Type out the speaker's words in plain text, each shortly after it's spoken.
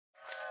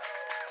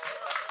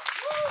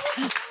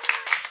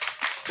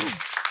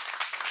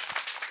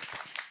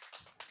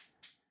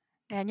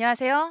네,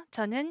 안녕하세요.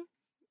 저는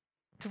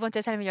두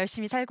번째 삶을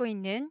열심히 살고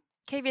있는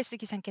KBS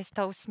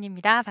기상캐스터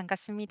오순입니다.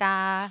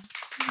 반갑습니다.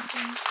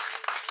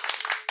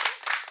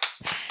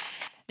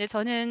 네,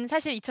 저는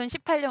사실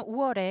 2018년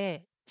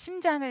 5월에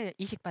심장을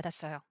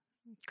이식받았어요.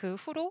 그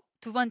후로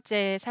두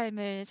번째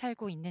삶을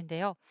살고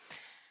있는데요.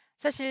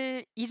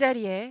 사실 이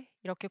자리에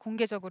이렇게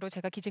공개적으로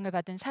제가 기증을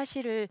받은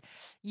사실을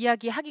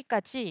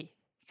이야기하기까지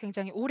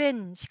굉장히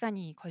오랜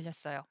시간이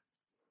걸렸어요.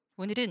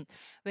 오늘은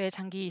왜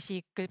장기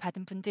이식을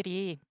받은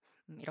분들이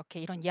이렇게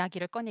이런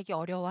이야기를 꺼내기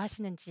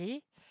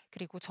어려워하시는지,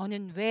 그리고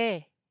저는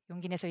왜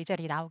용기 내서 이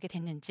자리에 나오게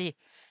됐는지,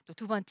 또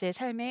두 번째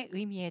삶의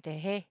의미에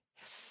대해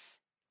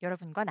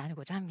여러분과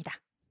나누고자 합니다.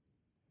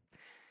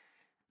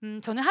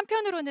 저는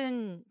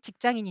한편으로는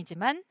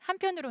직장인이지만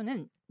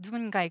한편으로는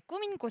누군가의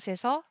꿈인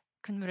곳에서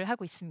근무를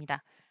하고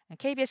있습니다.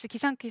 KBS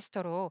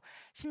기상캐스터로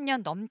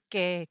 10년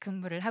넘게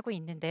근무를 하고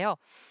있는데요.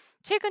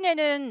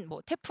 최근에는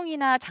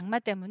태풍이나 장마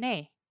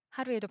때문에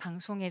하루에도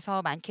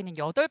방송에서 많게는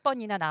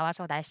 8번이나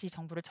나와서 날씨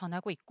정보를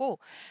전하고 있고,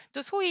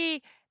 또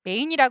소위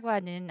메인이라고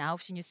하는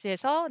 9시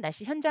뉴스에서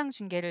날씨 현장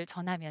중계를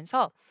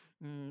전하면서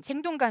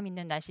생동감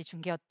있는 날씨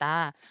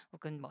중계였다,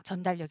 혹은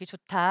전달력이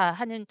좋다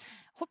하는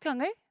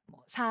호평을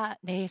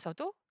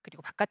사내에서도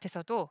그리고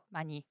바깥에서도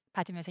많이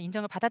받으면서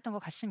인정을 받았던 것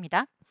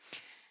같습니다.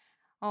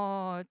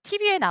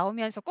 TV에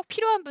나오면서 꼭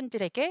필요한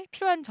분들에게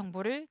필요한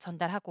정보를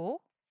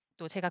전달하고,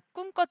 또 제가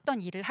꿈꿨던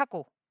일을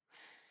하고,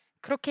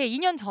 그렇게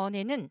 2년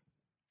전에는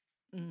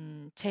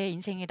제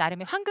인생의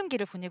나름의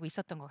황금기를 보내고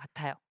있었던 것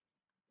같아요.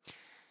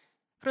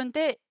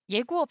 그런데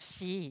예고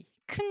없이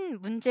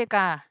큰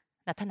문제가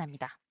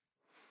나타납니다.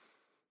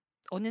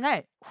 어느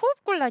날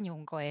호흡곤란이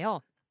온 거예요.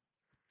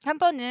 한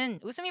번은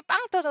웃음이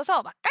빵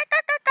터져서 막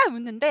깔깔깔깔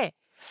웃는데,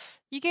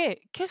 이게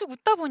계속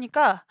웃다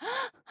보니까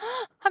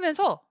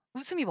하면서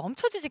웃음이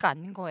멈춰지지가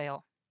않는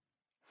거예요.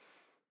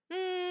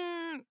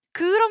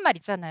 그런 말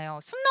있잖아요.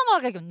 숨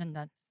넘어가게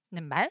웃는다는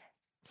말.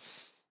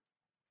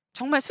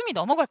 정말 숨이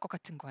넘어갈 것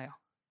같은 거예요.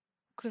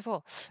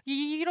 그래서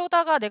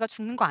 '이러다가 내가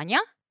죽는 거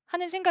아니야?'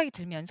 하는 생각이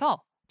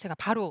들면서 제가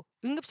바로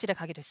응급실에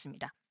가게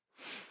됐습니다.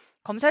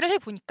 검사를 해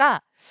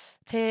보니까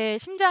제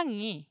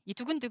심장이, 이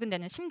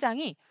두근두근대는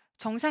심장이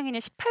정상인의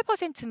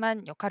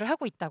 18%만 역할을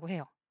하고 있다고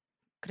해요.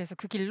 그래서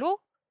그 길로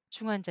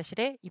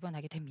중환자실에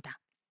입원하게 됩니다.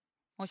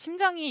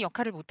 심장이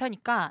역할을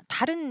못하니까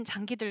다른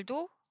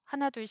장기들도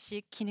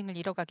하나둘씩 기능을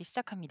잃어가기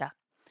시작합니다.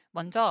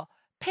 먼저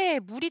폐에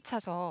물이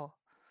차서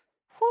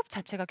호흡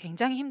자체가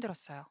굉장히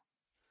힘들었어요.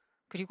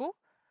 그리고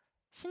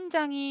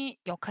신장이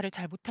역할을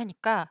잘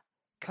못하니까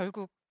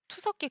결국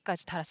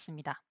투석기까지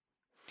달았습니다.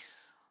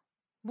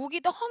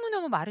 목이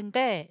너무너무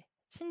마른데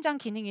신장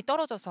기능이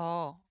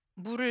떨어져서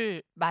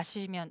물을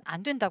마시면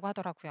안 된다고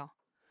하더라고요.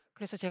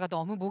 그래서 제가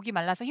너무 목이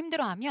말라서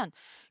힘들어하면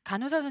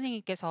간호사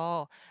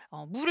선생님께서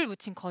물을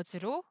묻힌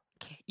거즈로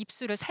이렇게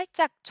입술을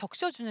살짝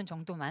적셔주는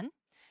정도만,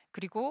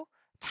 그리고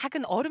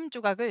작은 얼음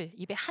조각을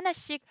입에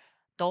하나씩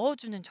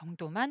넣어주는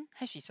정도만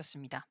할 수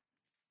있었습니다.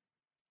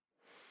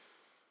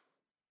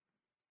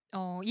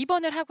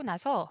 입원을 하고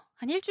나서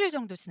한 일주일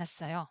정도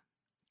지났어요.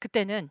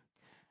 그때는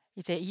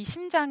이제 이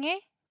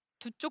심장의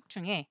두 쪽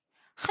중에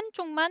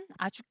한쪽만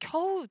아주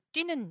겨우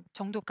뛰는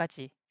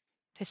정도까지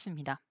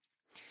됐습니다.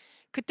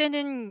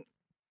 그때는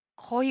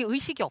거의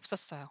의식이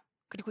없었어요.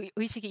 그리고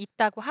의식이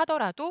있다고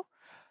하더라도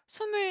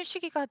숨을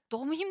쉬기가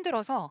너무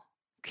힘들어서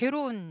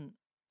괴로운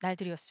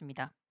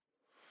날들이었습니다.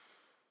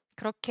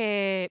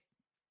 그렇게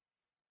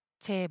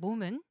제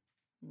몸은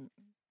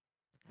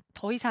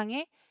더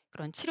이상의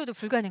그런 치료도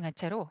불가능한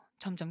채로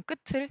점점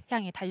끝을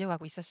향해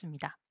달려가고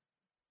있었습니다.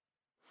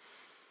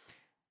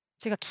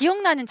 제가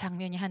기억나는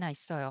장면이 하나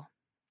있어요.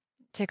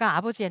 제가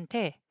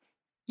아버지한테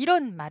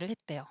이런 말을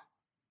했대요.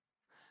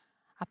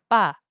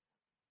 아빠,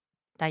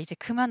 나 이제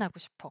그만하고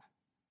싶어.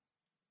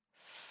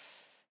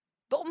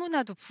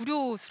 너무나도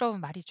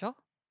불효스러운 말이죠.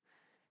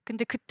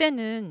 근데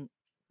그때는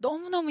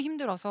너무너무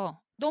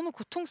힘들어서, 너무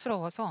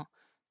고통스러워서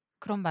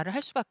그런 말을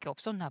할 수밖에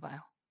없었나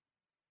봐요.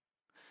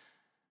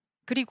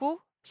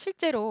 그리고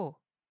실제로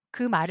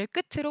그 말을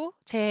끝으로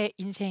제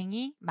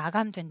인생이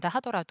마감된다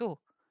하더라도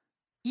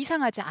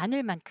이상하지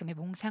않을 만큼의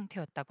몸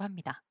상태였다고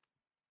합니다.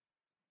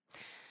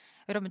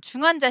 여러분,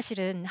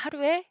 중환자실은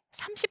하루에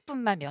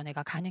 30분만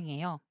면회가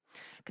가능해요.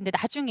 근데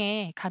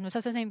나중에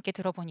간호사 선생님께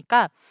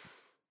들어보니까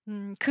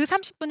그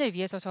 30분을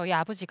위해서 저희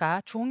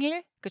아버지가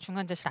종일 그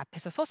중환자실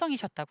앞에서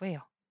서성이셨다고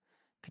해요.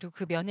 그리고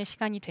그 면회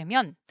시간이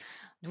되면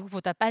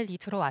누구보다 빨리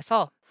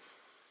들어와서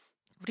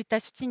우리 딸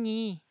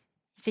수진이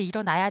이제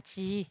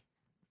일어나야지.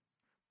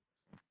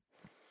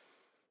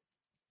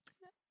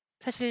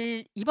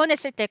 사실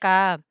입원했을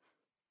때가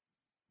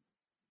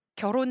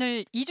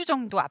결혼을 2주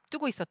정도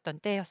앞두고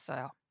있었던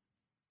때였어요.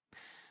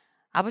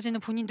 아버지는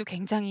본인도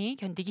굉장히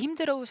견디기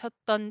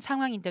힘들으셨던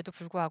상황인데도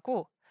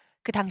불구하고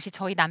그 당시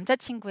저희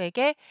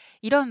남자친구에게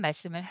이런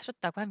말씀을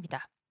하셨다고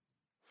합니다.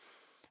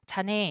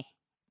 자네,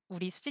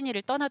 우리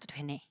수진이를 떠나도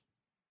되네.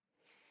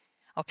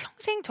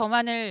 평생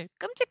저만을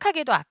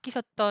끔찍하게도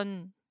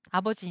아끼셨던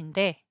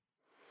아버지인데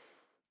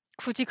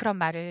굳이 그런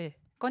말을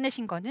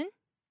꺼내신 거는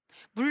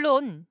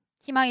물론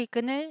희망의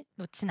끈을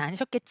놓진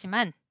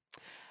않으셨겠지만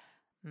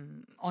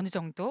어느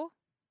정도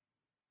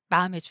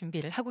마음의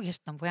준비를 하고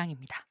계셨던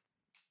모양입니다.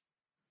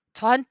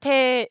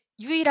 저한테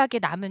유일하게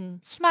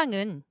남은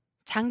희망은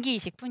장기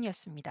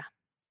이식뿐이었습니다.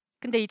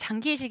 근데 이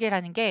장기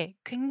이식이라는 게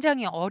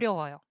굉장히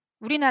어려워요.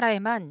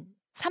 우리나라에만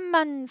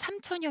 3만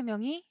 3천여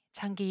명이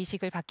장기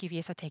이식을 받기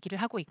위해서 대기를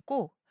하고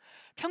있고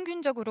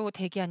평균적으로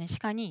대기하는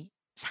시간이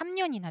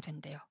 3년이나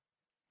된대요.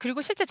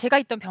 그리고 실제 제가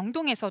있던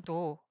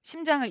병동에서도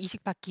심장을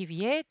이식받기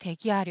위해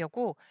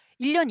대기하려고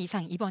 1년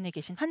이상 입원해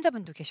계신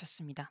환자분도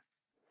계셨습니다.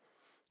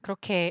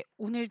 그렇게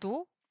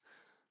오늘도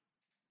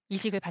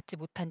이식을 받지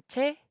못한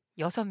채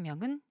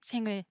 6명은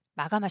생을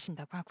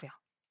마감하신다고 하고요.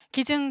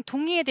 기증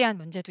동의에 대한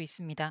문제도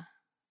있습니다.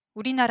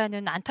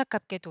 우리나라는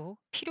안타깝게도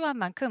필요한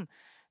만큼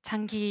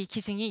장기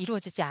기증이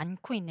이루어지지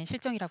않고 있는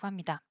실정이라고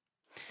합니다.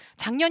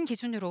 작년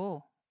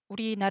기준으로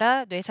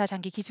우리나라 뇌사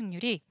장기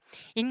기증률이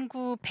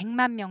인구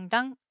 100만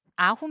명당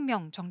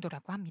 9명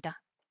정도라고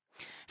합니다.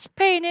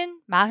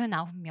 스페인은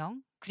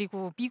 49명,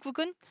 그리고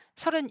미국은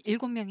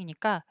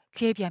 37명이니까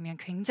그에 비하면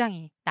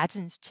굉장히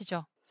낮은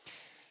수치죠.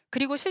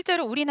 그리고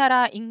실제로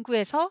우리나라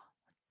인구에서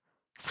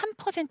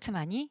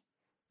 3%만이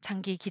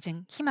장기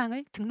기증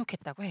희망을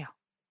등록했다고 해요.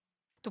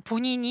 또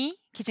본인이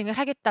기증을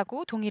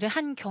하겠다고 동의를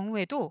한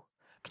경우에도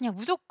그냥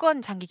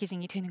무조건 장기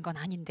기증이 되는 건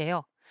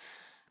아닌데요.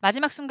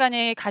 마지막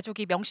순간에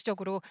가족이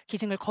명시적으로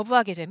기증을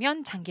거부하게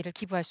되면 장기를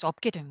기부할 수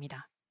없게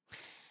됩니다.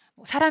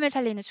 사람을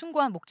살리는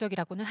숭고한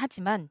목적이라고는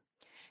하지만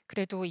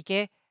그래도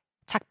이게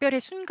작별의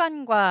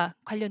순간과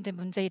관련된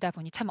문제이다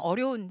보니 참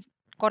어려운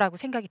거라고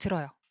생각이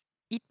들어요.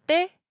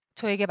 이때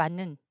저에게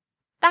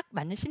딱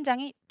맞는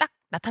심장이 딱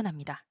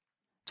나타납니다.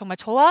 정말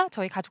저와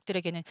저희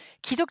가족들에게는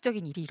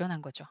기적적인 일이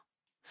일어난 거죠.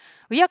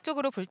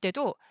 의학적으로 볼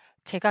때도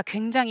제가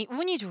굉장히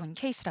운이 좋은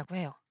케이스라고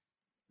해요.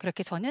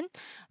 그렇게 저는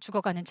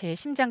죽어가는 제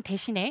심장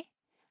대신에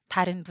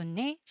다른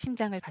분의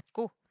심장을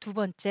받고 두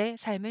번째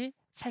삶을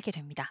살게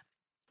됩니다.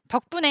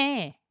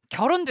 덕분에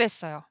결혼도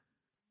했어요.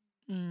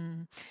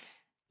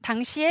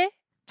 당시에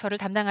저를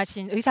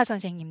담당하신 의사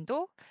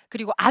선생님도,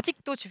 그리고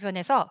아직도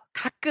주변에서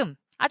가끔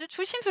아주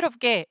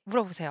조심스럽게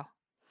물어보세요.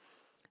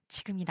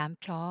 지금 이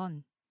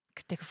남편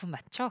그때 그분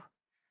맞죠?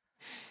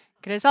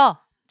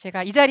 그래서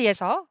제가 이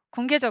자리에서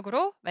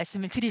공개적으로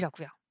말씀을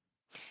드리려고요.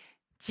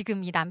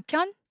 지금 이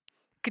남편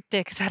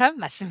그때 그 사람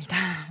맞습니다.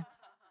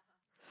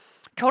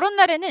 결혼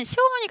날에는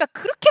시어머니가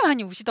그렇게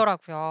많이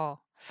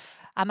우시더라고요.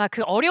 아마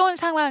그 어려운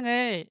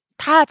상황을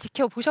다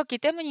지켜보셨기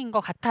때문인 것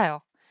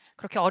같아요.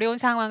 그렇게 어려운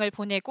상황을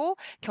보내고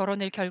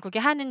결혼을 결국에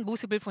하는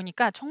모습을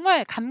보니까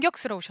정말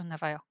감격스러우셨나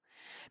봐요.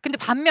 근데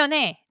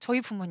반면에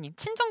저희 부모님,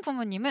 친정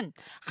부모님은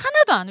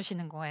하나도 안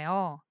우시는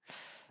거예요.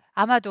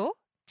 아마도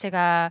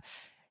제가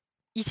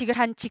이식을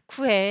한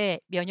직후에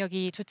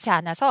면역이 좋지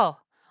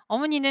않아서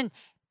어머니는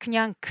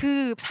그냥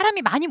그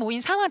사람이 많이 모인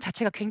상황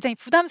자체가 굉장히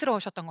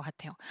부담스러우셨던 것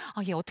같아요.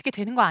 아, 얘 어떻게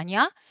되는 거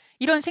아니야?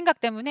 이런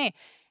생각 때문에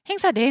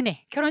행사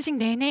내내, 결혼식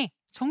내내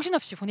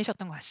정신없이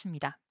보내셨던 것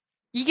같습니다.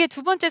 이게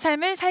두 번째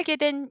삶을 살게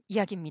된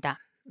이야기입니다.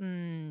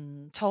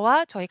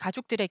 저와 저희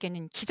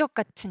가족들에게는 기적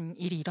같은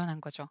일이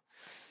일어난 거죠.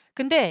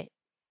 근데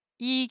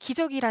이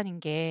기적이라는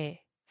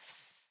게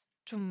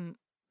좀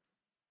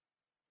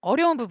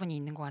어려운 부분이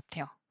있는 것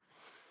같아요.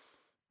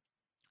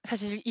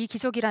 사실 이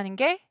기적이라는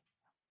게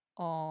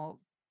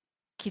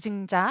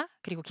기증자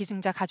그리고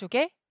기증자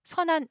가족의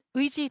선한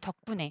의지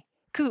덕분에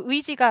그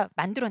의지가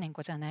만들어낸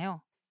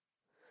거잖아요.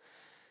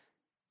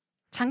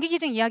 장기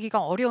기증 이야기가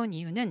어려운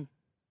이유는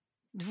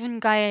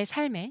누군가의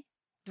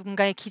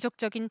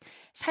기적적인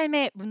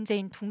삶의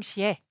문제인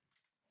동시에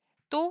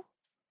또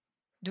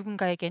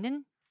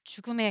누군가에게는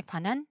죽음에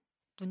관한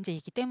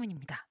문제이기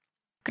때문입니다.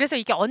 그래서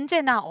이게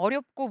언제나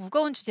어렵고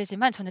무거운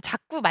주제지만 저는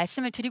자꾸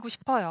말씀을 드리고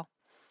싶어요.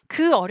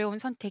 그 어려운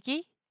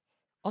선택이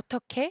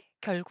어떻게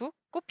결국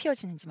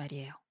꽃피워지는지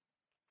말이에요.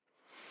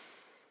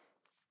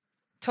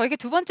 저에게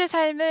두 번째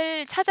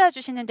삶을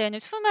찾아주시는 데에는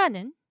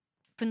수많은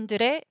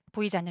분들의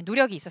보이지 않는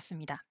노력이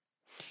있었습니다.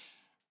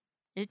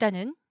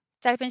 일단은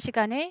짧은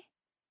시간에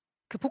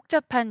그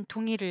복잡한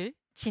동의를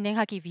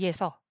진행하기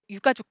위해서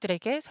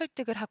유가족들에게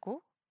설득을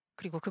하고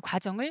그리고 그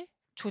과정을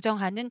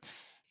조정하는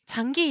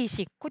장기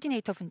이식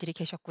코디네이터 분들이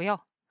계셨고요.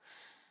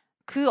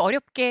 그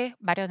어렵게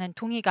마련한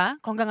동의가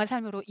건강한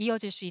삶으로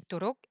이어질 수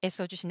있도록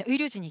애써주시는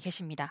의료진이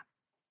계십니다.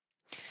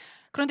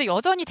 그런데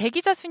여전히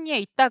대기자 순위에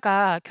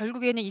있다가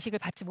결국에는 이식을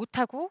받지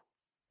못하고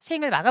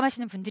생을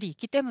마감하시는 분들이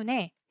있기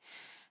때문에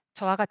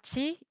저와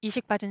같이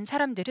이식받은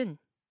사람들은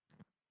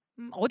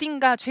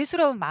어딘가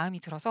죄스러운 마음이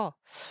들어서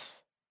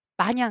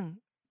마냥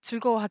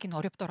즐거워하기는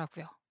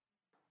어렵더라고요.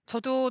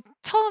 저도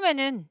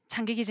처음에는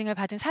장기 기증을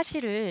받은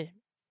사실을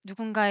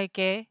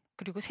누군가에게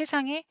그리고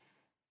세상에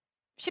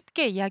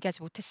쉽게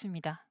이야기하지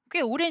못했습니다.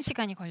 꽤 오랜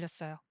시간이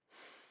걸렸어요.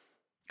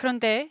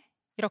 그런데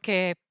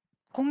이렇게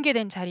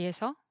공개된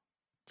자리에서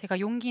제가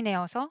용기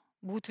내어서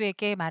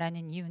모두에게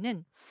말하는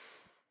이유는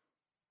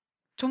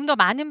좀 더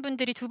많은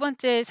분들이 두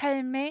번째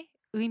삶의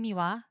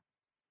의미와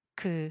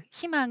그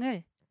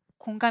희망을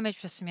공감해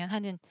주셨으면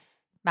하는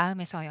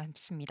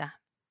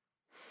마음에서였습니다.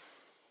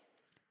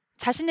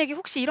 자신에게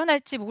혹시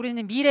일어날지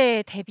모르는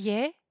미래에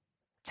대비해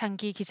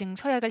장기 기증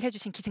서약을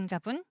해주신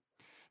기증자분,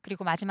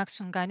 그리고 마지막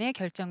순간에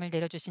결정을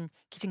내려주신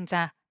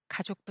기증자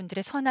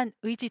가족분들의 선한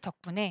의지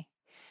덕분에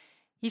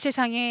이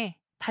세상에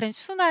다른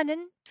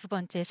수많은 두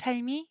번째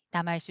삶이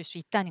남아있을 수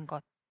있다는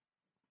것.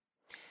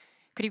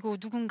 그리고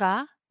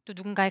또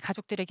누군가의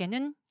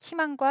가족들에게는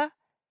희망과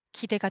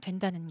기대가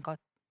된다는 것.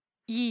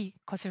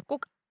 이것을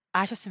꼭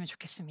아셨으면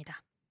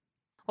좋겠습니다.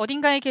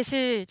 어딘가에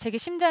계실 제게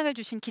심장을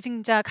주신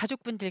기증자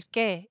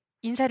가족분들께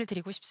인사를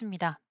드리고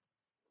싶습니다.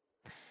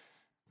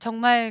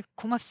 정말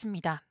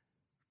고맙습니다.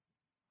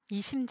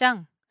 이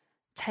심장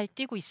잘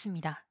뛰고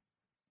있습니다.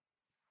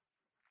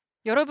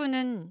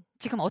 여러분은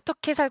지금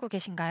어떻게 살고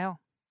계신가요?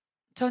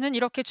 저는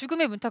이렇게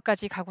죽음의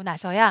문턱까지 가고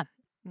나서야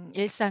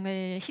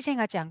일상을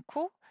희생하지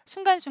않고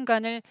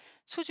순간순간을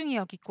소중히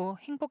여기고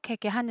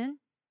행복하게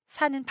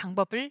사는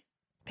방법을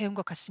배운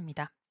것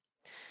같습니다.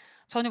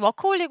 저는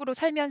워커홀릭으로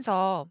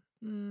살면서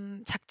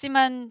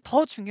작지만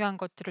더 중요한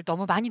것들을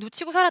너무 많이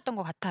놓치고 살았던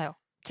것 같아요.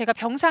 제가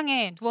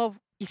병상에 누워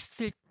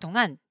있을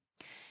동안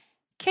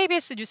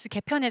KBS 뉴스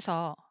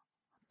개편에서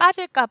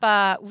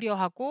빠질까봐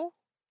우려하고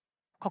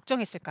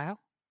걱정했을까요?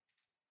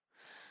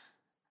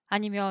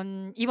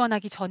 아니면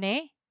입원하기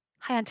전에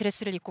하얀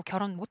드레스를 입고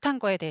결혼 못한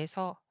거에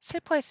대해서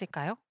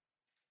슬퍼했을까요?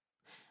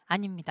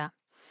 아닙니다.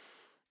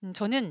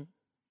 저는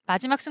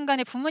마지막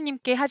순간에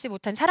부모님께 하지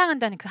못한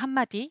사랑한다는 그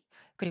한마디,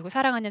 그리고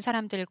사랑하는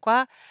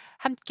사람들과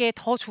함께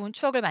더 좋은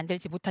추억을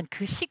만들지 못한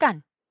그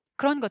시간,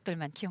 그런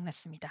것들만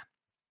기억났습니다.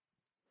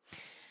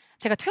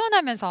 제가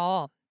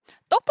퇴원하면서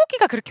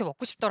떡볶이가 그렇게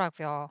먹고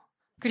싶더라고요.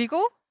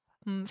 그리고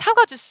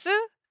사과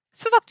주스,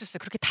 수박 주스,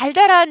 그렇게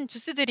달달한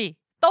주스들이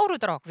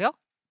떠오르더라고요.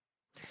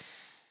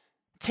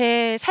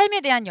 제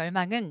삶에 대한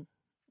열망은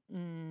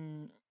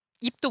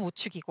입도 못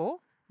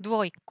축이고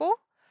누워있고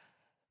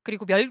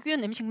그리고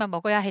멸균 음식만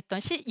먹어야 했던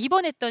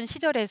입원했던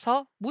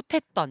시절에서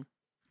못했던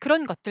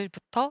그런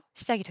것들부터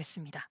시작이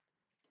됐습니다.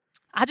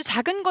 아주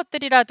작은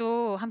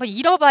것들이라도 한번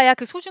잃어봐야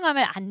그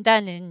소중함을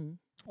안다는,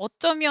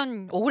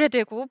 어쩌면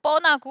오래되고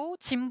뻔하고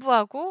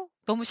진부하고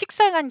너무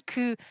식상한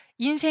그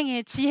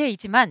인생의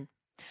지혜이지만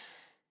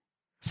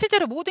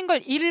실제로 모든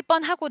걸 잃을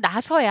뻔하고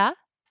나서야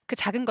그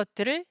작은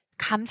것들을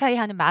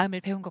감사해야 하는 마음을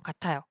배운 것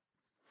같아요.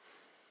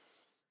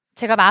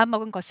 제가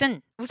마음먹은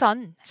것은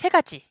우선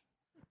 3가지.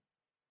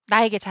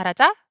 나에게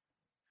잘하자,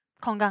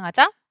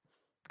 건강하자,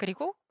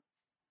 그리고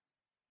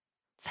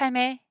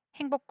삶의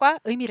행복과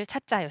의미를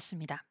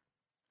찾자였습니다.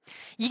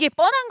 이게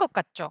뻔한 것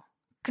같죠?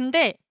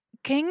 근데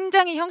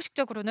굉장히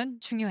형식적으로는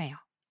중요해요.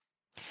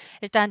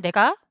 일단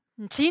내가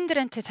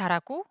지인들한테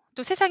잘하고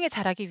또 세상에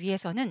잘하기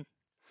위해서는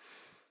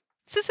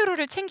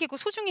스스로를 챙기고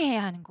소중히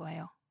해야 하는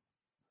거예요.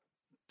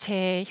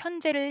 제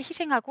현재를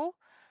희생하고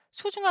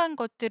소중한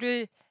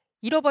것들을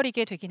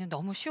잃어버리게 되기는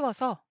너무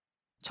쉬워서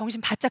정신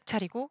바짝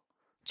차리고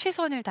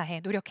최선을 다해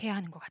노력해야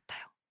하는 것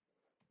같아요.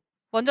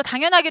 먼저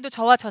당연하게도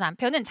저와 저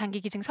남편은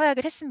장기기증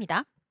서약을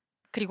했습니다.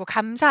 그리고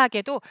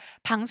감사하게도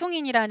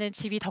방송인이라는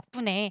지위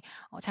덕분에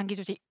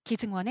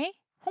장기조직기증원의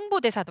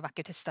홍보대사도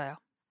맡게 됐어요.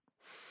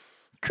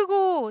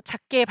 크고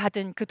작게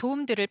받은 그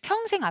도움들을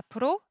평생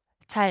앞으로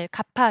잘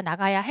갚아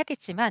나가야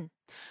하겠지만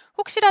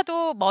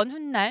혹시라도 먼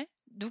훗날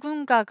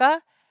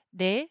누군가가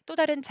내 또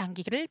다른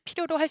장기를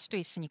필요로 할 수도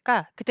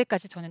있으니까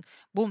그때까지 저는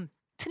몸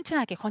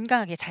튼튼하게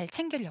건강하게 잘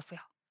챙기려고요.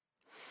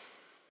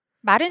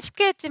 말은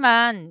쉽게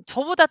했지만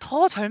저보다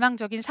더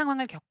절망적인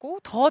상황을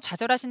겪고 더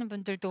좌절하시는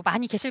분들도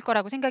많이 계실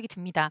거라고 생각이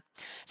듭니다.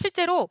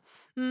 실제로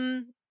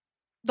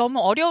너무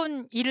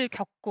어려운 일을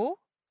겪고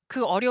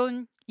그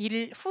어려운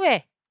일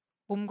후에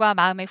몸과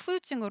마음의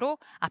후유증으로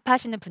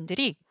아파하시는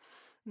분들이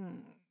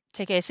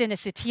제게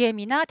SNS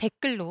DM이나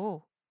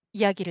댓글로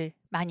이야기를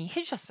많이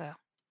해주셨어요.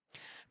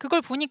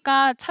 그걸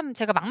보니까 참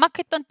제가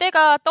막막했던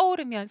때가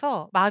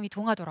떠오르면서 마음이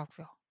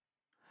동하더라고요.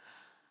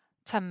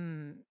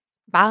 참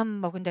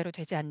마음 먹은 대로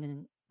되지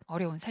않는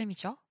어려운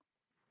삶이죠.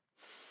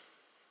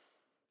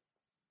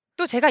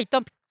 또 제가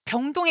있던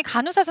병동의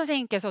간호사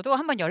선생님께서도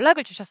한번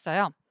연락을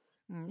주셨어요.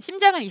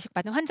 심장을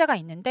이식받은 환자가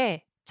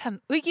있는데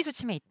참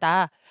의기소침해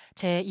있다.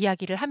 제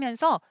이야기를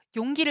하면서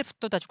용기를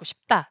북돋아주고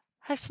싶다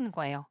하시는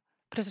거예요.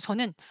 그래서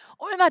저는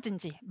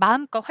얼마든지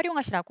마음껏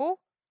활용하시라고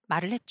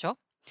말을 했죠.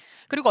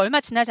 그리고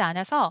얼마 지나지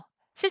않아서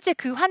실제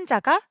그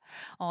환자가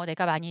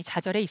내가 많이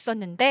좌절해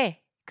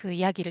있었는데 그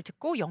이야기를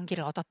듣고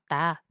용기를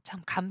얻었다.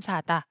 참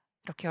감사하다.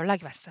 이렇게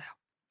연락이 왔어요.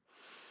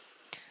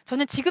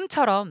 저는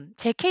지금처럼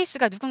제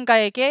케이스가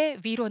누군가에게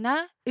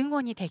위로나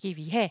응원이 되기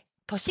위해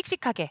더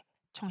씩씩하게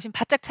정신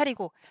바짝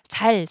차리고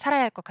잘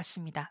살아야 할 것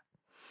같습니다.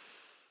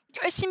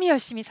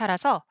 열심히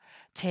살아서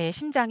제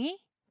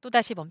심장이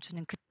또다시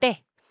멈추는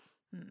그때,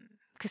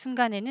 그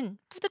순간에는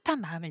뿌듯한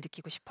마음을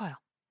느끼고 싶어요.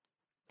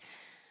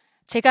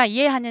 제가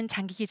이해하는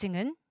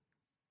장기기증은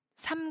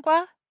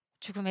삶과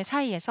죽음의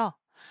사이에서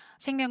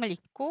생명을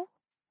잇고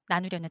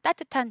나누려는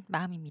따뜻한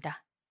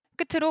마음입니다.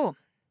 끝으로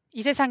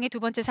이 세상의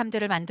두 번째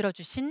삶들을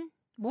만들어주신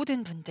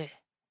모든 분들,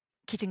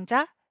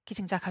 기증자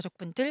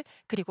가족분들,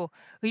 그리고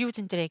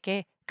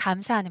의료진들에게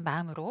감사하는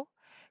마음으로,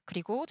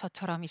 그리고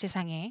저처럼 이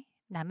세상에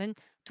남은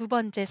두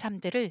번째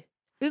삶들을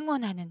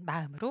응원하는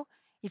마음으로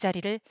이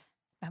자리를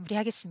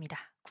마무리하겠습니다.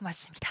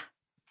 고맙습니다.